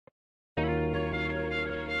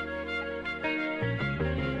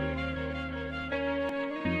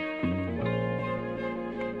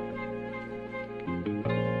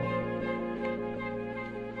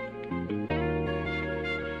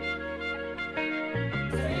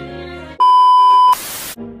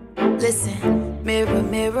Listen, mirror,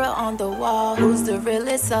 mirror on the wall, who's the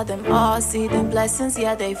realest of them all? See them blessings,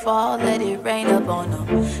 yeah, they fall, let it rain up on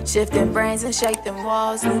them. Shifting brains and shake them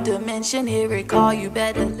walls, new dimension, hear it call, you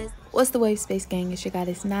better listen. What's the wave, Space Gang? It's your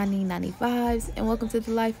goddess Nani Vibez, and welcome to the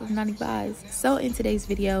life of Nani Vibez. So in today's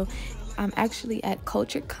video, I'm actually at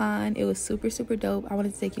CultureCon. It was super dope. I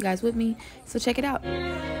wanted to take you guys with me, so check it out.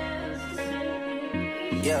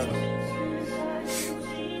 Yeah.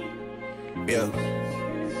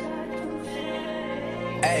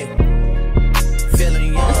 Hey,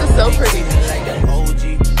 feeling young. This is so pretty. Like the OG,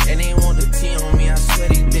 and they want the T on me. I swear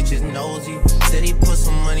these bitches nosy. Said he put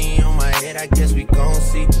some money on my head. I guess we gon'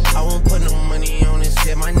 see. I won't put no money on this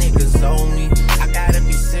shit. My niggas owe me. I gotta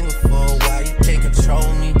be single for a while. You can't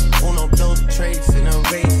control me. Uno, those traits in a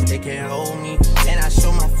race, they can't hold me. And I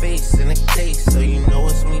show my face in a case, so you know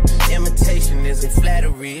it's me. Imitation isn't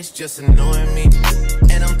flattery, it's just annoying me.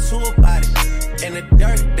 And I'm too about it. And the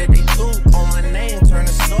dirt that they threw on my name turned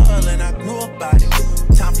to soil, and I grew about it.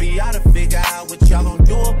 Time for y'all to figure out what y'all gon'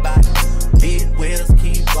 do about it. Big wheels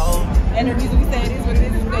keep rolling. And the reason we say it is what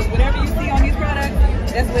it is because whatever you see on these products,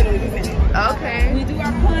 that's literally what's in it. Okay. We do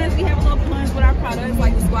our plunge. We have a little plunge with our products,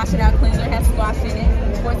 like the Squash It Out cleanser has squash in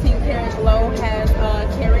it. 14 karat glow has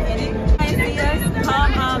carrot in it. See us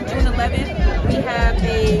come June 11th. We have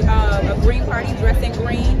a green party dressed in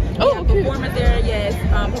green. Oh, performers there, yes.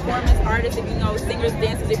 Performance artists, if you know, singers,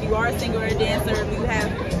 dancers. If you are a singer or a dancer, if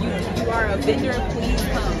you are a vendor, please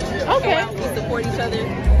come. Okay. We support each other.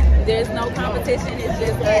 There's no competition. It's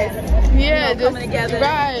just us. Yeah, coming together,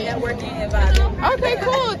 right. Networking and vibing. Okay,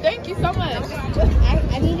 cool. Thank you so much.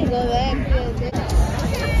 I need to go back.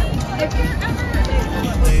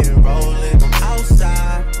 Rolling, I'm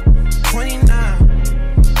outside. 29,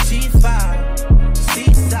 G5,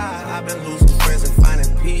 seaside. I've been losing friends and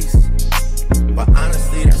finding peace. But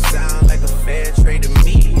honestly, that sounds like a fair trade to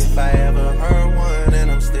me. If I ever heard one,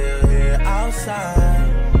 and I'm still here outside.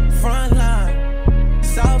 Front line,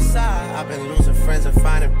 south side. I've been losing friends and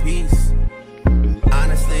finding peace.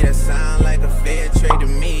 Honestly, that sounds like a fair trade to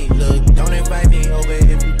me. Look, don't invite me over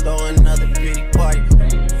if you throw another pretty party.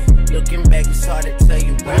 Looking back, it's hard to tell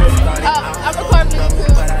you where it started. I'm recording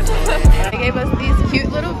this too. They gave us these cute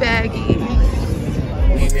little baggies.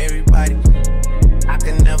 Need everybody. I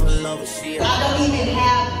can never love a shit. I don't even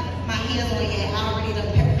have my hands on it yet. I already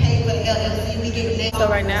done paid for the LLC. We give it. So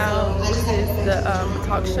right now, this is the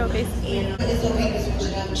talk show basically. It's okay to switch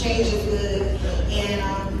it up. Change is good,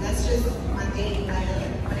 and that's just my thing. Like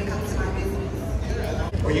when it comes to my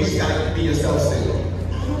business. Or you just gotta be yourself still.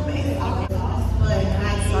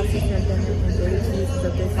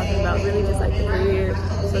 Stuff they're talking about, really just like the career,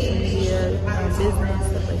 social media, business,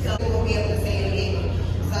 stuff like that. We'll be able to say it again.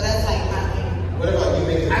 So that's like my thing. What about you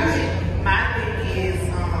making My thing is the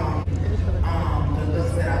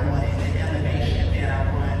looks that I want and the elevation that I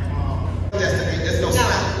want. There's no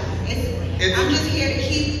style. I'm just here to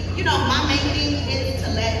keep, my main thing is to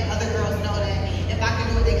let other girls know that if I can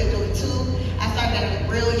do it, they can do it too. I started at a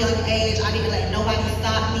real young age. I didn't let nobody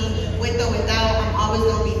stop me. With or without, I'm always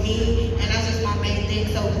gonna be me, and that's just my main thing.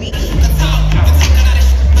 So me.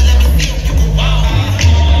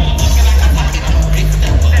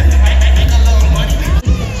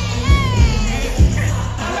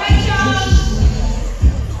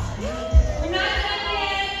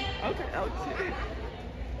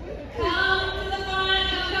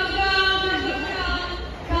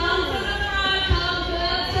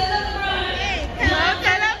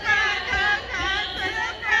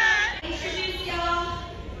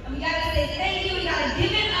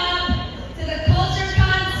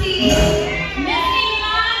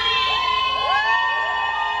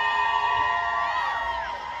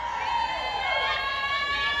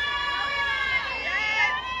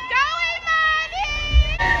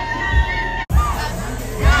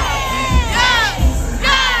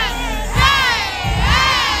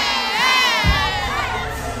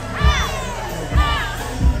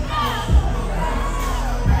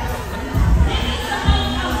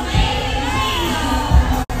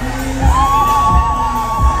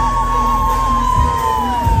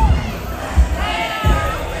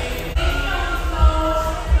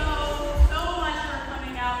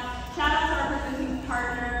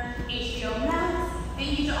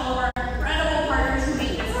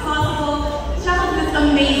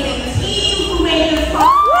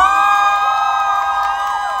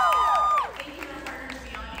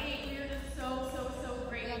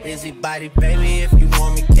 Busybody, baby, if you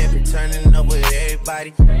want me, can't be turning up with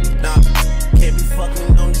everybody. Nah, can't be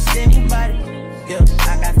fucking on this anybody. Yeah,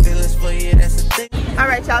 I got feelings for you, that's the thing.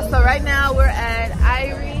 Alright y'all, so right now we're at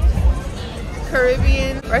ILYSM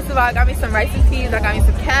Caribbean. First of all, I got me some rice and peas. I got me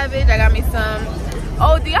some cabbage. I got me some,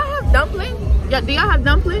 oh, do y'all have dumpling? Yeah, do y'all have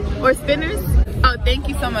dumpling or spinners? Oh, thank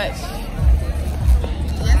you so much.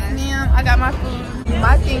 Yes, ma'am. I got my food.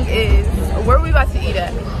 My thing is, where are we about to eat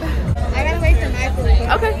at? I gotta wait for my food.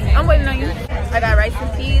 Okay, I'm waiting on you. I got rice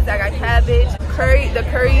and peas. I got cabbage, the curry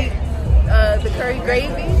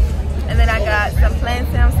gravy, and then I got some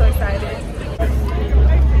plantain. I'm so excited.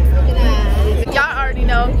 Y'all already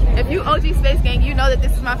know, if you OG Space Gang, you know that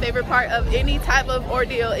this is my favorite part of any type of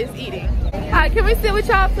ordeal is eating. Hi, can we sit with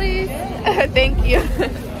y'all, please? Thank you.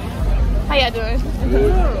 How y'all doing?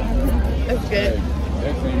 That's good.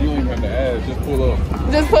 Actually, you don't even have to ask, just pull up.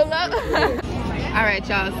 Just pull up? All right,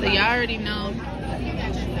 y'all, so y'all already know,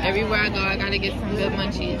 everywhere I go, I gotta get some good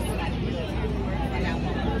munchies.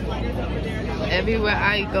 Everywhere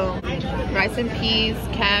I go, rice and peas,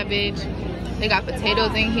 cabbage. They got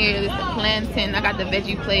potatoes in here. There's the plantain. I got the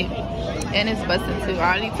veggie plate, and it's busting too.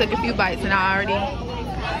 I already took a few bites, and I already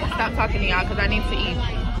stopped talking to y'all because I need to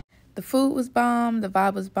eat. The food was bomb. The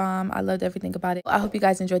vibe was bomb. I loved everything about it. I hope you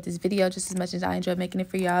guys enjoyed this video just as much as I enjoyed making it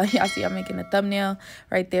for y'all. Y'all see I'm making a thumbnail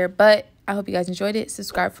right there. But I hope you guys enjoyed it.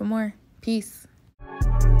 Subscribe for more. Peace.